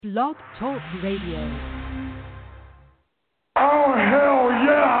Blog Talk Radio. Oh, hell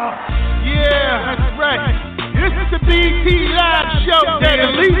yeah! Yeah, that's right. This is the BT Live Show. That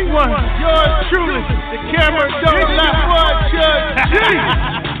elite one. Yours truly. The camera don't lie. Boy, Judge G.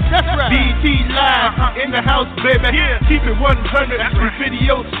 That's right. BT Live in the house, baby. Yeah. Keep it 100. The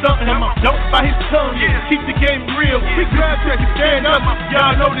video stuck him. Don't bite his tongue. Yeah. Keep the game real. We grab check and stand up.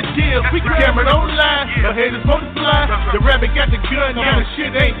 Y'all know the deal. The camera don't lie. The haters won't fly. The rabbit got the gun. Yeah, the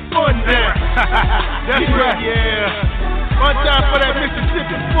shit ain't fun now. That's right. Yeah. One time for that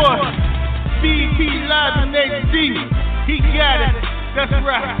Mississippi boy. BT Live in HD. He got it. That's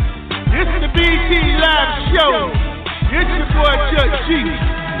right. This is the BT Live Show. It's your boy Judge G.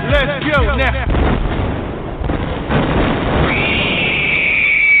 Let's go now.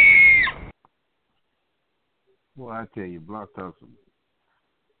 Well, I tell you, Block Talk,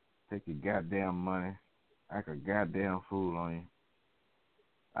 take your goddamn money, act a goddamn fool on you.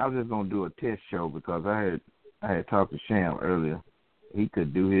 I was just gonna do a test show because I had talked to Sham earlier. He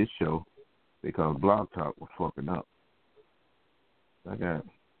could do his show because Blog Talk was fucking up. Let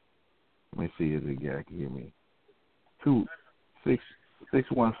me see if the guy can hear me.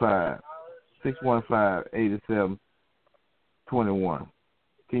 615-8721.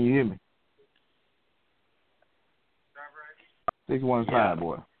 Can you hear me? 615,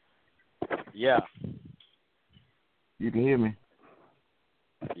 boy. Yeah. You can hear me?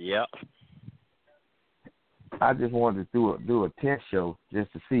 Yep. I just wanted to do a test show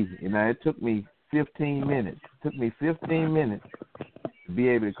just to see. You know, it took me 15 minutes. It took me 15 minutes to be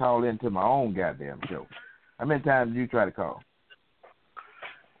able to call into my own goddamn show. How many times did you try to call?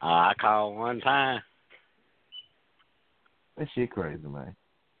 I called one time. That shit crazy, man.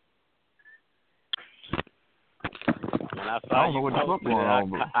 When I I saw don't know you what the fuck posted going on, it,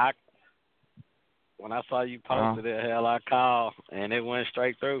 but when I saw you posted it, hell, I called and it went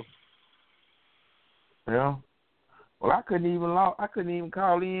straight through. yeah. Well, I couldn't even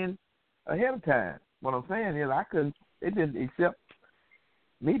call in ahead of time. What I'm saying is, it didn't accept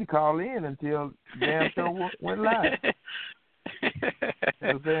me to call in until the damn show went live. You know what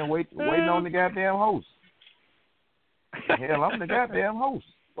I'm saying? Waiting on the goddamn host. Hell, I'm the goddamn host.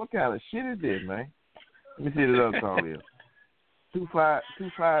 What kind of shit is this, man? Let me see the other call here.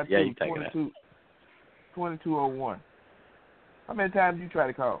 252-2201. How many times did you try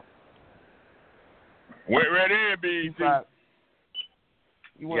to call? Went right in, BT.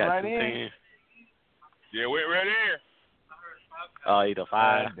 You went right in? 10. Yeah, went right in. Oh, either 5.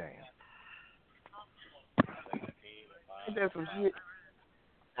 God damn. Ain't that some shit?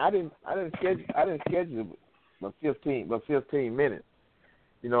 I didn't schedule but 15 minutes.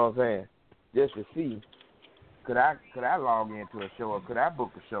 You know what I'm saying? Just to see could I log into a show or could I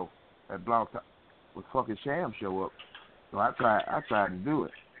book a show at Blog Talk with fucking Sham show up. So I tried to do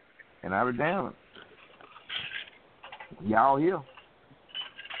it. And I was down. Y'all here.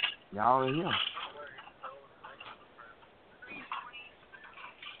 Y'all are here.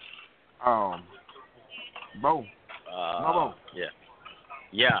 Bo. Bo. Yeah.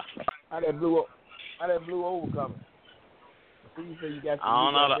 Yeah. How that blue overcoming? See, you say you got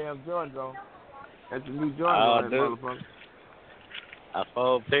some new goddamn joints on. That's the new joint on that motherfucker. I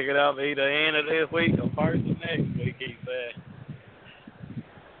supposed to pick it up either end of this week or first of next week, he said.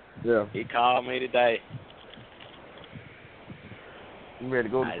 Yeah. He called me today. You ready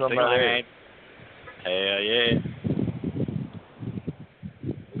to go to somebody? Hell yeah.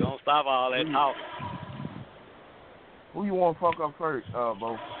 We're going to stop all that talk. Who you want to fuck up first,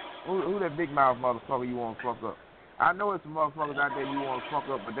 Bo? Who that big mouth motherfucker you want to fuck up? I know it's some motherfuckers out there you want to fuck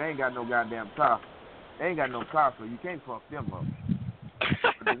up, but they ain't got no goddamn car. They ain't got no car, so you can't fuck them up.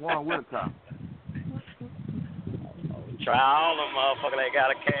 But the one with a car. Try all them motherfuckers that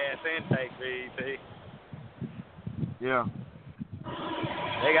got a cash intake, BT. Yeah.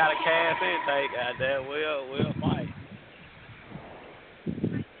 They got a cash intake out there. We'll fight.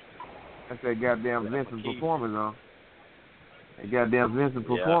 That's that goddamn Vincent performance, huh? That goddamn Vincent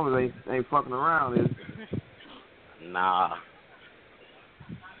performance ain't fucking around, is it? Nah.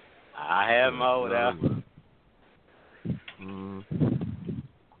 I have him over there.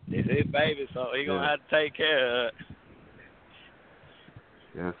 It's his baby, so he gonna have to take care of it.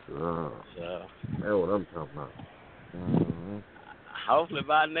 Yes, sir. So, that's what I'm talking about. Mm-hmm. Hopefully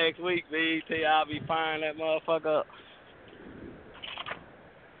by next week, BT, I'll be firing that motherfucker up.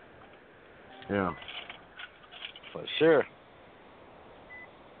 Yeah. For sure.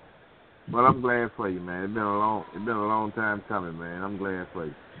 Well, I'm glad for you, man. It's been a long time coming, man. I'm glad for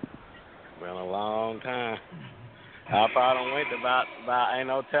you. Been a long time. I probably went to about ain't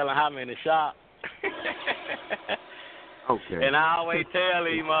no telling how many shots. Okay. And I always tell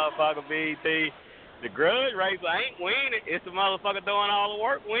these motherfuckers, BT, the grudge racer ain't winning. It's the motherfucker doing all the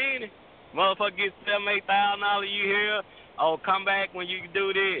work winning. Motherfucker gets $7,000, $8,000 you hear, oh, come back when you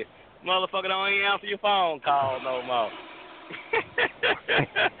do this. Motherfucker don't even answer your phone call no more.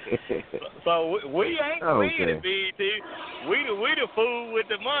 so we ain't winning, BT. We the fool with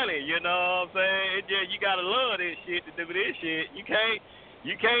the money, you know what I'm saying? It just, you gotta love this shit to do this shit. You can't,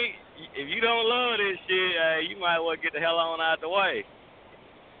 if you don't love this shit, you might as well get the hell on out the way.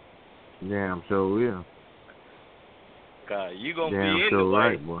 Damn sure will. Cause you gonna Damn be in sure the way.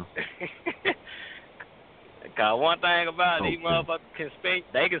 Right, boy. Cause one thing about these motherfuckers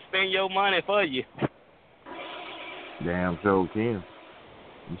they can spend your money for you. Damn sure can.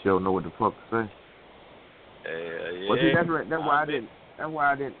 You sure know what the fuck to say. Yeah. Well, see, that's right. That's why I didn't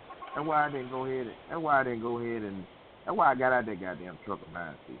go ahead and that's why I got out that goddamn truck of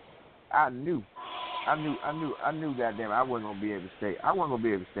mine. See, I knew, goddamn, I wasn't gonna be able to stay. I wasn't gonna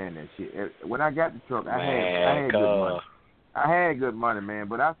be able to stand that shit. When I got the truck, I had good money. I had good money, man.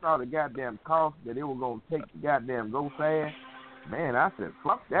 But I saw the goddamn cost that it was gonna take to goddamn go fast. Man, I said,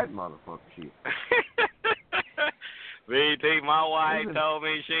 fuck that motherfucker shit. BT, my wife told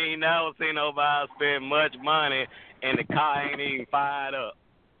me she ain't never seen nobody spend much money and the car ain't even fired up.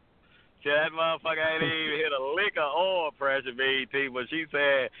 See, that motherfucker ain't even hit a lick of oil pressure, BT, but she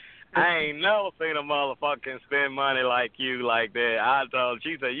said, I ain't never seen a motherfucker can spend money like you like that. I told her,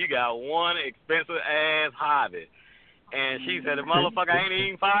 she said, you got one expensive-ass hobby. And she said, the motherfucker ain't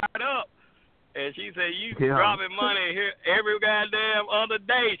even fired up. And she said, you dropping money here every goddamn other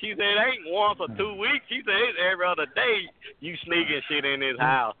day. She said, it ain't once or 2 weeks. She said, it's every other day you sneaking shit in this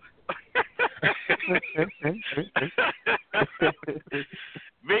house.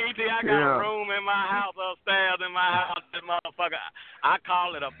 BT, I got a room in my house upstairs in my house. This motherfucker, I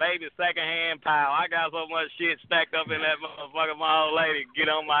call it a baby secondhand pile. I got so much shit stacked up in that motherfucker. My old lady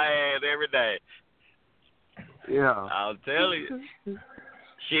get on my ass every day. Yeah. I'll tell you.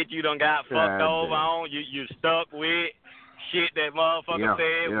 Shit you done got fucked over on, you stuck with. Shit that motherfucker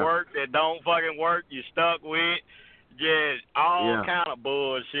said work that don't fucking work, you stuck with. Just all kind of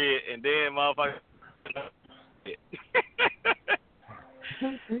bullshit, and then motherfucker.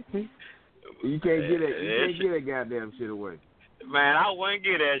 You can't get it. You can't get that goddamn shit away. Man, I wouldn't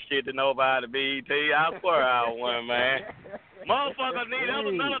get that shit to nobody, BT. I swear I wouldn't, man. Motherfucker that's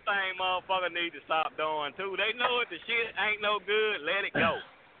another thing motherfucker need to stop doing, too. They know if the shit ain't no good, let it go.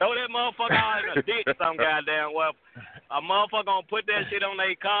 Throw that motherfucker out in a ditch some goddamn well. A motherfucker gonna put that shit on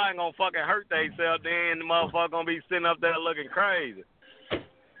their car and gonna fucking hurt themselves, then the motherfucker gonna be sitting up there looking crazy.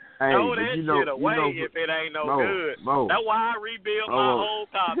 Hey, throw that shit away if it ain't no good. That's why I rebuilt my whole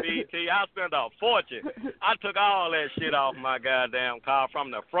car, BT. I spent a fortune. I took all that shit off my goddamn car from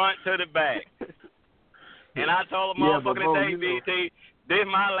the front to the back. And I told the motherfucker today, BT, this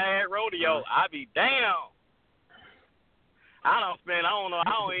my last rodeo. I be damn. I don't even know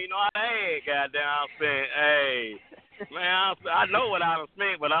how to add, goddamn. I spent, hey, man, I know what I done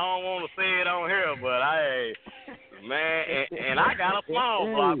spent, but I don't want to say it on here, but man, and I got a small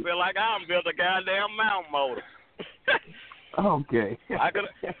block. I feel like I done built a goddamn mountain motor. Okay. I could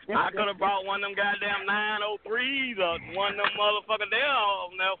have brought one of them goddamn 903s or one of them motherfuckers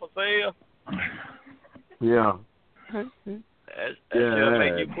there for sale. Yeah. That should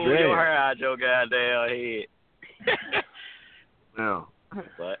make you pull your hair out your goddamn head. Yeah.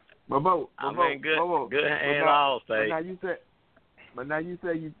 But I'm in good hands all state. But now you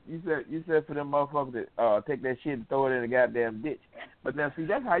said for them motherfuckers that take that shit and throw it in the goddamn ditch. But now see,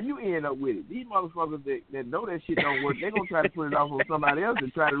 that's how you end up with it. These motherfuckers that know that shit don't work, they're gonna try to put it off on somebody else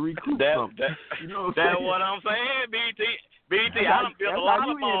and try to recoup something. You know what that's what I'm saying, BT. I done built a lot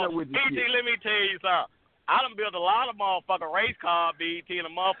of motherfuckers. BT, let me tell you something. I done built a lot of motherfucking race cars, BT, and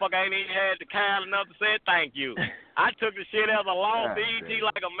the motherfucker ain't even had the kind enough to say thank you. I took the shit as a law, BT,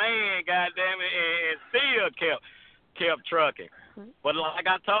 like a man, goddamn it, and still kept trucking. But like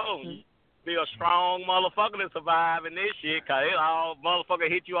I told you, be a strong motherfucker to survive in this shit, cause it all motherfucker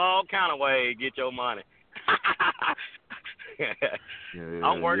hit you all kind of ways, get your money.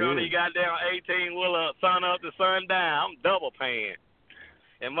 I'm working on these goddamn 18-wheeler sun up to sun down. I'm double paying.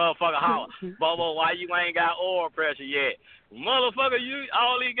 And motherfucker holler, Bobo, why you ain't got oil pressure yet? Motherfucker, you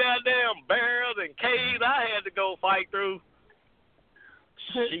all these goddamn barrels and caves I had to go fight through.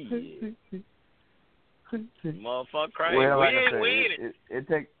 Shit. Motherfucker crazy. Well, we like ain't winning. It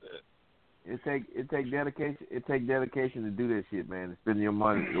take dedication. It take dedication to do that shit, man. To spend your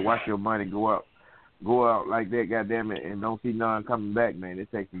money, to watch your money go out like that, goddamn it, and don't see none coming back, man.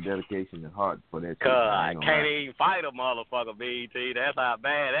 It takes some dedication and heart for that. I can't even fight a motherfucker, BT. That's how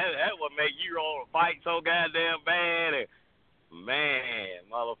bad. That would make you want to fight so goddamn bad. And Man,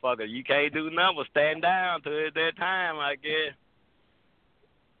 motherfucker, you can't do nothing but stand down to it that time, I guess.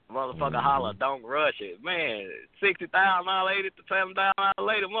 Motherfucker holler, don't rush it. Man, $60,000, $87,000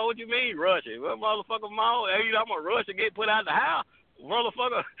 later, what you mean rush it? Well, motherfucker, hey, I'm going to rush and get put out the house.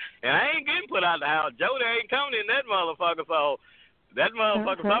 Motherfucker, and I ain't getting put out the house. Jody ain't coming in that motherfucker, so that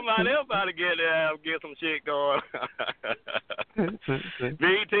motherfucker, somebody else about to get there and get some shit going.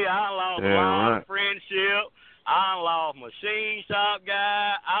 BT, I lost a lot of friendship. I lost machine shop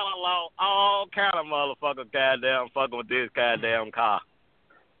guy. I lost all kind of motherfucker goddamn fucking with this goddamn car.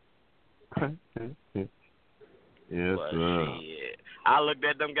 Yes, sir. Shit. I looked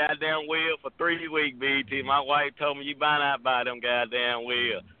at them goddamn wheels for 3 weeks, BT. My wife told me you better not buy them goddamn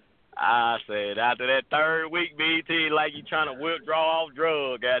wheels. I said, after that 3rd week, BT, like you trying to withdraw off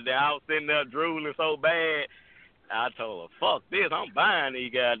drugs, goddamn. I was sitting there drooling so bad. I told her, fuck this, I'm buying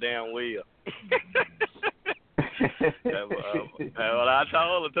these goddamn wheels. That's what I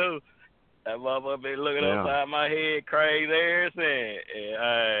told her, too. That motherfucker been looking upside my head crazy ever since. And,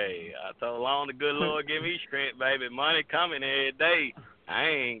 hey, I told long the good Lord give me strength, baby. Money coming every day. I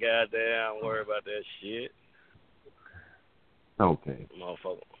ain't goddamn worried about that shit. Okay.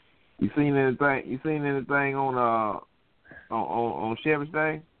 Motherfucker. You seen anything on Chevy's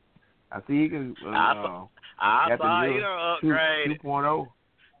thing? I see you can. I saw you upgrade 2.0.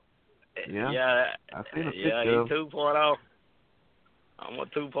 Yeah. I seen a picture. Yeah, he's 2.0. I'm a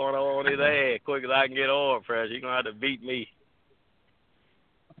 2.0 on his ass. Quick as I can get oil pressure. You're going to have to beat me.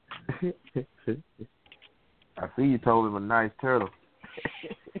 I see you told him a nice turtle.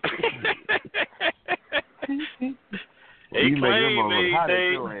 He claimed me,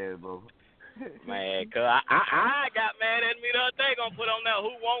 man, cause I got mad at me the other day, gonna put on there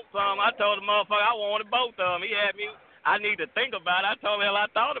who wants some. I told the motherfucker I wanted both of them. He had me, I need to think about it. I told him I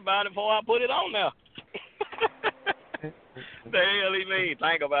thought about it before I put it on there. The hell he mean,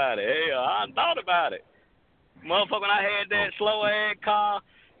 think about it. Hell, I thought about it. Motherfucker, when I had that slow ass car,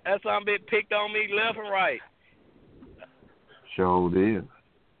 that something been picked on me left and right. Sure did.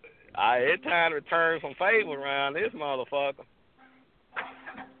 It's time to return some favor around this motherfucker.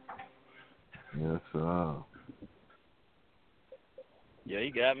 Yes, sir. Yeah,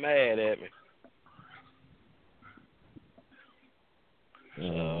 he got mad at me.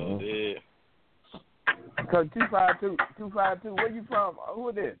 Oh, yeah. Cause 252, where you from? Who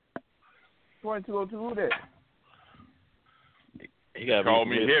is that? 2202, who that? He got call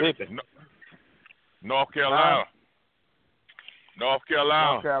me heavy. North Carolina. North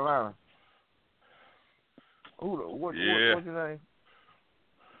Carolina. What's your name?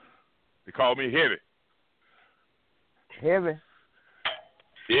 They call me Heavy. Heavy?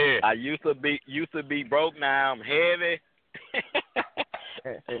 Yeah. I used to be broke. Now I'm heavy.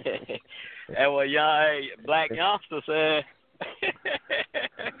 That's what black youngster said.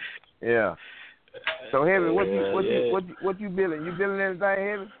 Yeah. So Heavy, what you building? You building anything,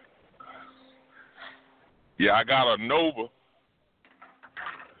 Heavy? Yeah, I got a Nova.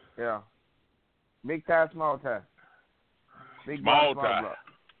 Yeah. Big tie, small tie. Big small block, tie. Block.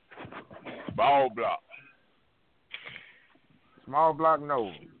 Small block. Small block,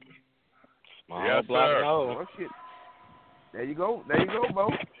 no. Yes, block, sir. no. Oh, shit. There you go, Bo.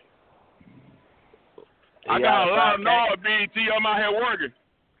 I got a lot of noise, BT. I'm out here working.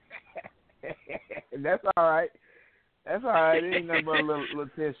 That's all right. It ain't nothing but a little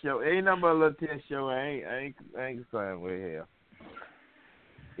test show. I ain't concerned with here.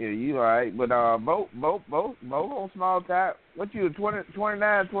 Yeah, you all right. But both on small type. What you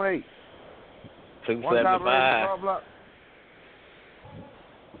 29, 28? 275.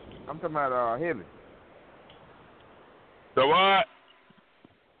 I'm talking about Heavy. So what?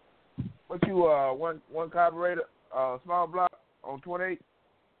 What you one carburetor, small block on 28?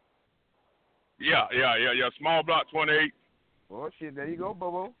 Yeah. Small block 28. Well, shit, there you go,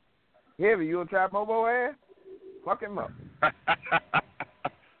 Bobo. Heavy, you gonna try Bobo ass? Fuck him up.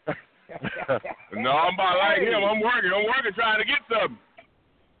 No, I'm about like him. I'm working trying to get something.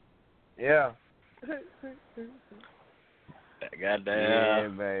 Yeah. Goddamn. Yeah,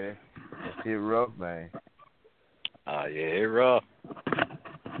 baby. That shit rough, man. Oh, yeah, it rough.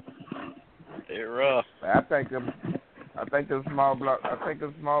 I think them small block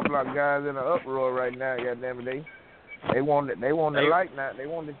guys in an uproar right now. Goddamn it, they want the light now. They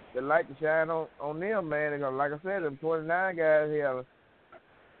want the light to shine on them, man. Because like I said, them 29 guys here,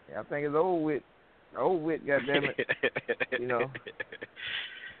 I think it's over with. Goddamn it, you know.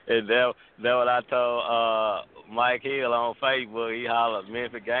 And that what I told Mike Hill on Facebook. He hollered,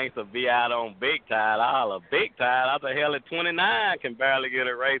 Memphis Gangster be out on Big Tide. I holler, Big Tide? I said, hell, at 29 can barely get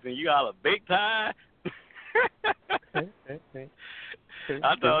a race, and you holler, Big Tide?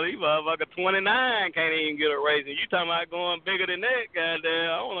 I told you, motherfucker, 29 can't even get a raise. And you talking about going bigger than that, goddamn.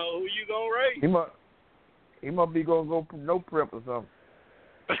 I don't know who you gonna raise. He must be gonna go no prep or something.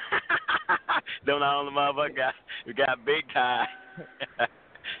 Don't know the motherfucker got big time.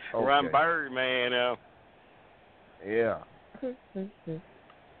 Okay. Run Birdman. Yeah.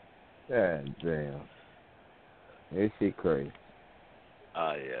 God damn. This shit crazy.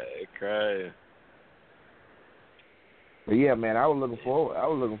 Oh yeah, it's crazy. But yeah, man, I was looking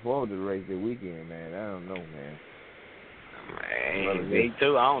forward to the race this weekend, man. I don't know, man. Man, me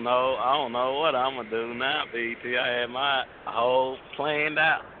too. I don't know what I'm gonna do now, BT. I had my whole planned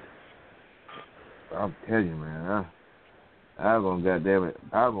out. I'm telling you, man. I'm gonna goddamn it.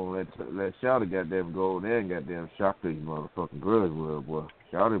 I'm gonna let Shawty goddamn go over there and goddamn shock these motherfucking Grudge world, boy.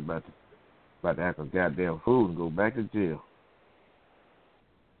 Shawty about to act a goddamn fool and go back to jail.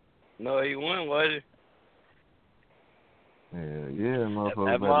 No, he won, was he? Yeah, motherfucker.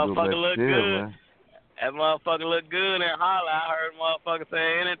 That motherfucker look jail, good. man. That motherfucker look good in Holler. I heard motherfucker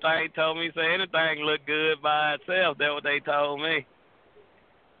say anything. He told me say anything look good by itself. That's what they told me.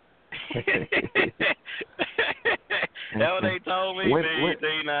 That's what they told me,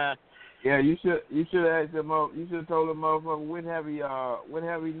 BT. Now. Yeah, you should have asked him. You should have told him, motherfucker, when have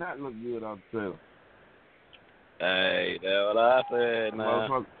he not looked good on the trailer? Hey, that's what I said.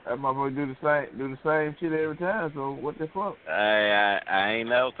 Now. That motherfucker do the same shit every time. So what the fuck? Hey, I ain't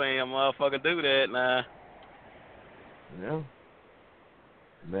never seen a motherfucker do that now. Yeah.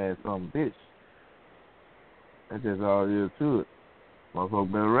 Man, some bitch. That's just all there is to it.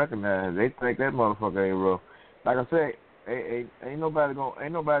 Motherfucker better recognize. They think that motherfucker ain't rough. Like I said, ain't nobody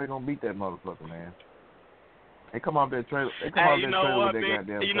gonna beat that motherfucker, man. They come off that trailer. They come off that trailer with their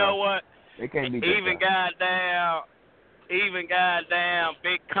goddamn. You know what? They can't beat even that goddamn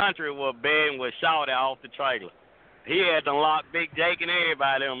Big Country was betting with Shawty off the trailer. He had to lock Big Jake and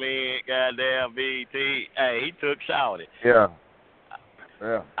everybody them in, goddamn BT. Hey, he took Shawty. Yeah.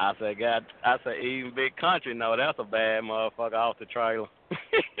 Yeah. I said, even Big Country, no, that's a bad motherfucker off the trailer.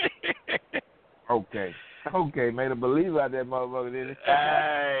 Okay, made a believer out that motherfucker, didn't he?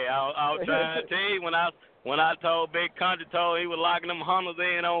 Hey, I was trying to tell you when I told Big Country he was locking them hunters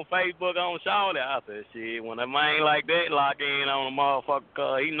in on Facebook on Shawty, I said, shit, when a man like that lock in on a motherfucker,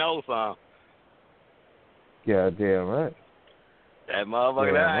 cause he knows something. Yeah, damn right. That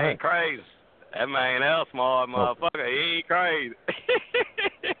motherfucker, that ain't crazy. That man, that smart motherfucker, he ain't crazy.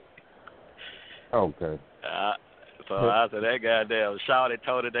 Okay. So I said, that goddamn Shawty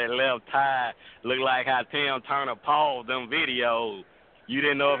told her that left tie looked like how Tim Turner paused them videos. You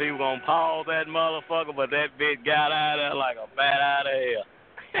didn't know if he was going to pause that motherfucker, but that bitch got out of there like a bat out of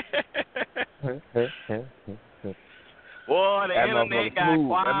hell. Boy, the internet got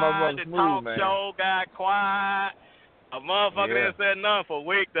quiet, the talk show got quiet. A motherfucker didn't say nothing for a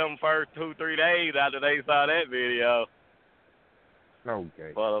week them first 2-3 days after they saw that video.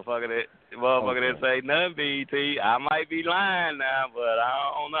 Okay. Motherfucker didn't say nothing, BT. I might be lying now, but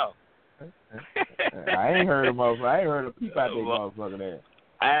I don't know. I ain't heard a motherfucker. I ain't heard a peep out that motherfucker there.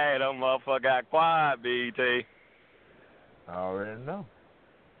 Hey, them motherfucker got quiet, BT. I already know.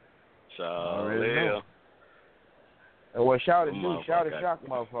 Know. And what Shawty do? Shawty shock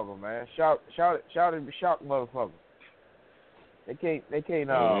motherfucker, man. Shawty be shocked motherfucker. They can't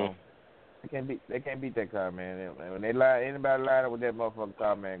beat that car, man. When anybody line up with that motherfucking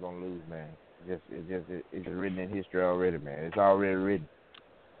car, man, gonna lose, man. It's written in history already, man. It's already written.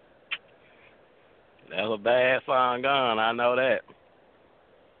 That's a bad song gun. I know that.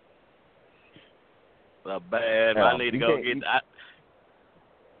 A bad. I need to go get.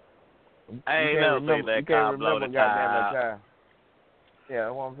 I ain't never seen that car blow the tire. Yeah,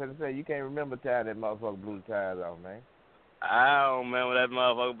 that's what I'm finna say. You can't remember the time that motherfucker blew the tires off, man. I don't remember that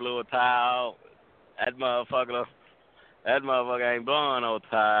motherfucker blew a tire off. That motherfucker ain't blowing no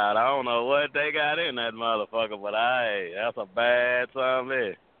tire. I don't know what they got in that motherfucker, but that's a bad son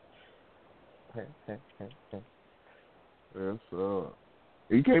bitch. Yes, sir.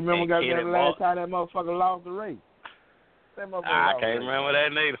 You can't remember the last time that motherfucker lost the race. I can't remember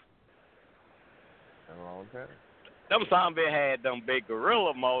that neither. A long time. Them son bitch had them big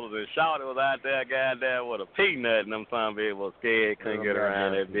gorilla motors and Shawty was out there goddamn with a peanut and them son bitch was scared, couldn't get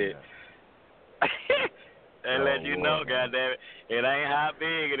around that bitch. They let you know, goddamn it ain't how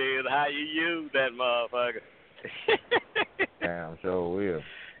big it is, how you use that motherfucker. Damn, sure will.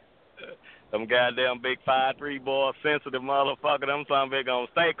 Them goddamn big 5'3" boys, sensitive motherfucker, them son bitch gonna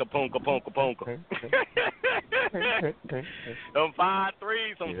stay kapoonka poonka poonka. Them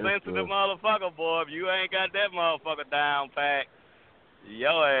 5'3", some sensitive motherfucker, boy. If you ain't got that motherfucker down packed,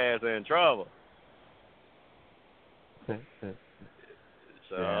 your ass in trouble.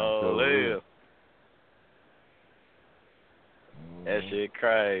 So live. That shit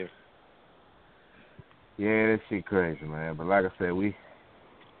crazy. Yeah, that shit crazy, man. But like I said, we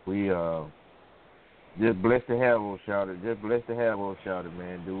just blessed to have old Shawty. Just blessed to have old Shawty,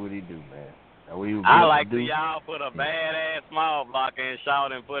 man. Do what he do, man. I like to y'all put a badass small block in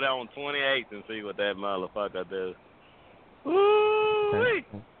Shawty and put it on 28 and see what that motherfucker does. Woo-wee.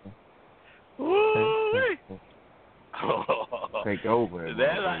 Woo-wee. Take over. That's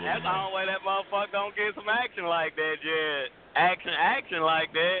the only way that motherfucker gonna get some action like that, Jed. Action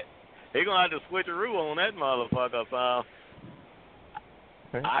like that. He gonna have to switch a rule on that motherfucker, so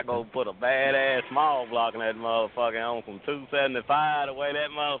I go put a badass small block in that motherfucker on from 275 the way that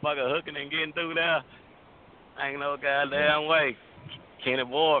motherfucker hooking and getting through there. Ain't no goddamn way. Kenny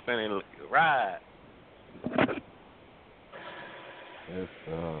Boy finna ride.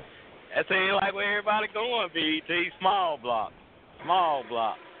 That seems like where everybody going, BT. Small block.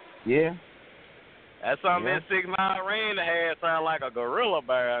 Yeah. That's something that 6 Mile Randy had sound like a gorilla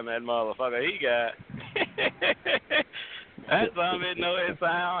bear in that motherfucker he got. That's something that know it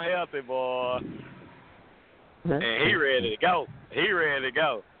sound healthy, boy. And he ready to go. Yes,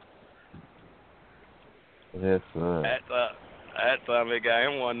 That's something that got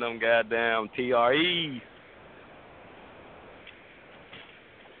him one of them goddamn TREs.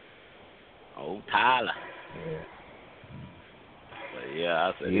 Oh, Tyler. Yeah. But yeah,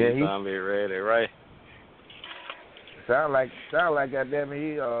 I said he's gonna be ready, right? Sound like goddamn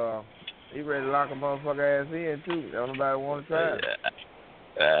he ready to lock a motherfucker ass in too. Don't nobody want to try it.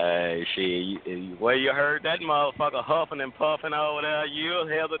 Hey, shit, where you heard that motherfucker huffing and puffing over there, you'll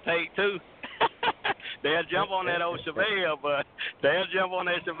hesitate too. They'll jump on that old Chevelle, but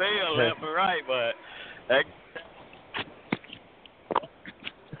left and right, but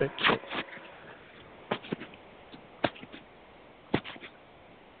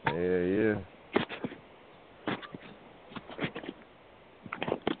Yeah.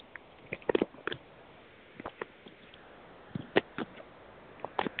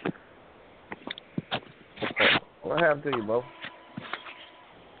 What happened to you, Bo?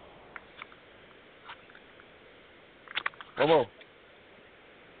 Bobo.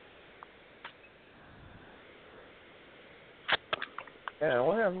 Yeah,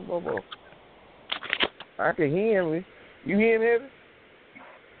 what happened to Bobo? I can hear him. You hear him heavy?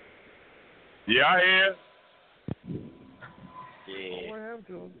 Yeah, I hear. yeah. What happened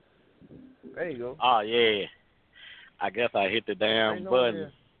to him? There you go. Oh yeah. I guess I hit the damn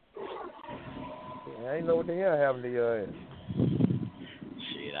button. I ain't know what the hell happened to your ass.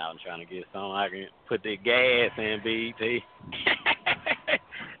 Shit, I was trying to get something I can put the gas in, BT.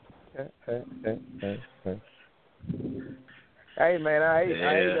 Hey man, I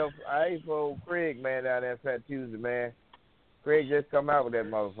hate for old Craig, man, down there Fat Tuesday, man. Craig just come out with that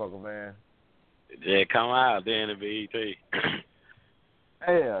motherfucker, man. Yeah, come out then the BT.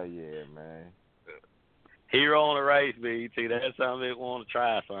 Hell yeah, man. Hero on the race, BT. That's something they want to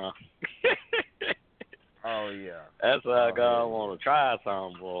try some. Oh yeah. That's what I gotta want to try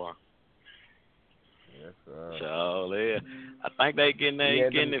some, boy. Yes, sir. So yeah, I think they getting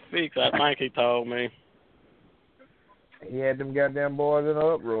it fixed. I think he told me. He had them goddamn boys in an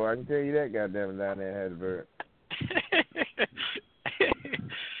uproar. I can tell you that goddamn down there in Hattiesburg.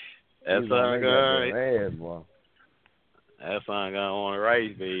 That's something gonna. Ass, boy. That's something gonna want to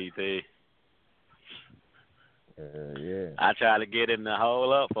race, BT. Yeah. I try to get him to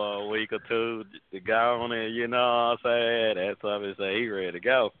hold up for a week or two to go on and you know what I'm saying. That's what I say he ready to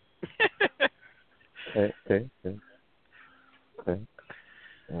go. Yes,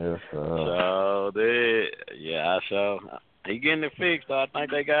 so I show he getting it fixed. So I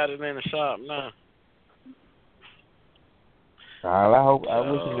think they got it in the shop now. I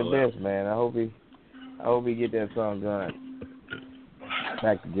wish him the best, man. I hope he get that song done.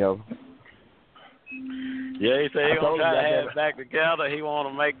 Back together. Yeah, he said he gonna try to have it back together. He want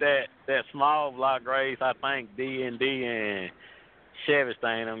to make that small block race. I think D&D and Chevy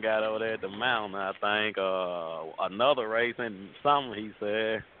Stain them got over there at the mountain. I think another race and something he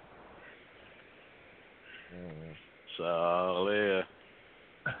said. Mm-hmm. So yeah.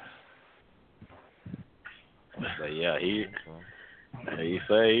 But yeah, he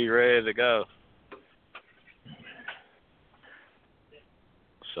say he ready to go.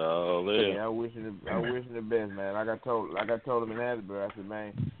 So yeah, I wish him the best, man. Like I told him in Hattiesburg, I said,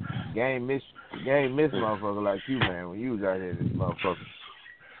 man, game miss motherfucker like you, man. When you was out here, this motherfucker,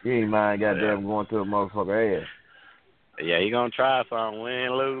 you ain't mind goddamn going to a motherfucker ass. Yeah, he gonna try something.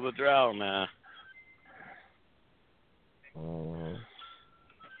 Win, lose, or draw now. Mm-hmm.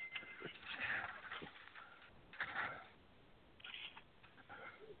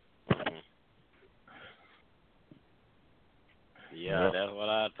 Yeah, that's what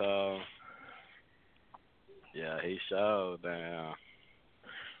I told. Yeah, he showed down.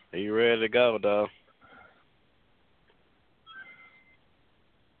 He ready to go though.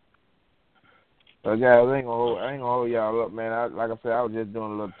 But guys, I ain't gonna hold y'all up, man. Like I said, I was just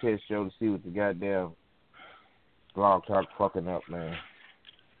doing a little test show to see what the goddamn Blog Talk fucking up, man.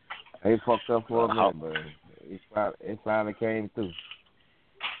 They fucked up for a minute, but it finally came through.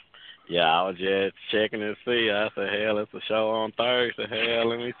 Yeah, I was just checking to see. I said, hell, it's a show on Thursday. Hell,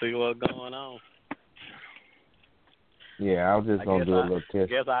 let me see what's going on. Yeah, I was just gonna do a little test.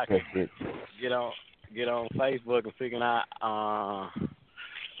 Guess I can get on Facebook and figure out I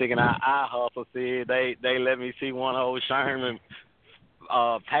hustle. See, they let me see one old Sherman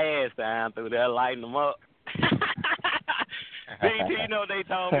pass down through there, lighting them up. BT know they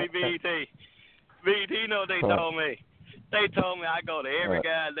told me, BT know they told me. They told me I go to every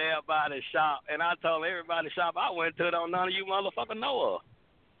goddamn body shop, and I told everybody shop I went to don't none of you motherfuckers know of.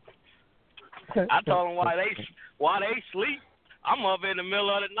 I told them while they sleep, I'm up in the middle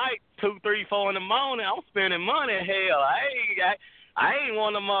of the night, 2, 3, 4 in the morning. I'm spending money. Hell, I ain't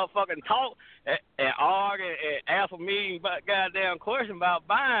want to motherfucking talk and argue and ask me goddamn question about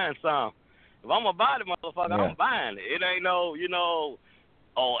buying something. If I'm gonna buy the motherfucker, I'm buying it. It ain't no,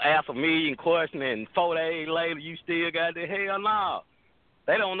 ask a million questions and 4 days later you still got the hell no.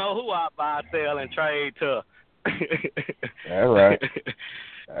 They don't know who I buy, sell, and trade to. All right.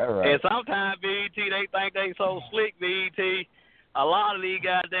 All right. And sometimes, BET, they think they so slick, BET. A lot of these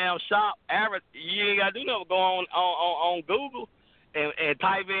goddamn shop average, you ain't got to do nothing. Go on Google and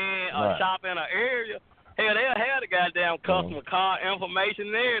type in a shop in an area. Hell, they'll have the goddamn customer card information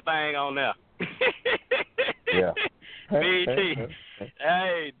and everything on there. Yeah. BET.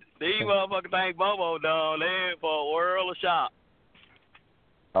 Hey, these motherfuckers think Bobo done. They in for a world of shop.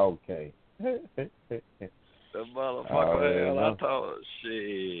 Okay. The motherfucker, hell, I told her,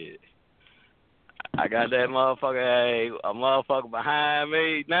 shit. I got that motherfucker, hey, a motherfucker behind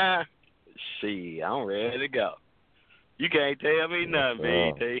me now. Shit, I'm ready to go. You can't tell me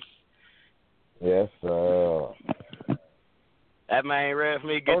nothing, BT. Yes, sir. That man ready for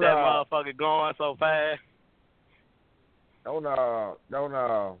me to get that motherfucker going so fast. Don't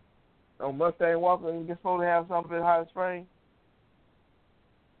Mustang Walker just supposed to have something in Hot Spring?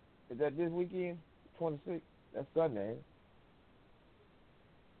 Is that this weekend? 26th? That's Sunday, ain't it?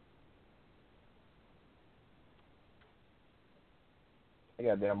 I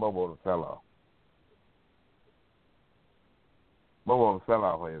got damn Bobo to fell off. Bobo to fell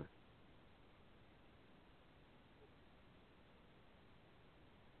off here.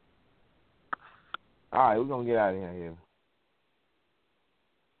 All right, we're going to get out of here.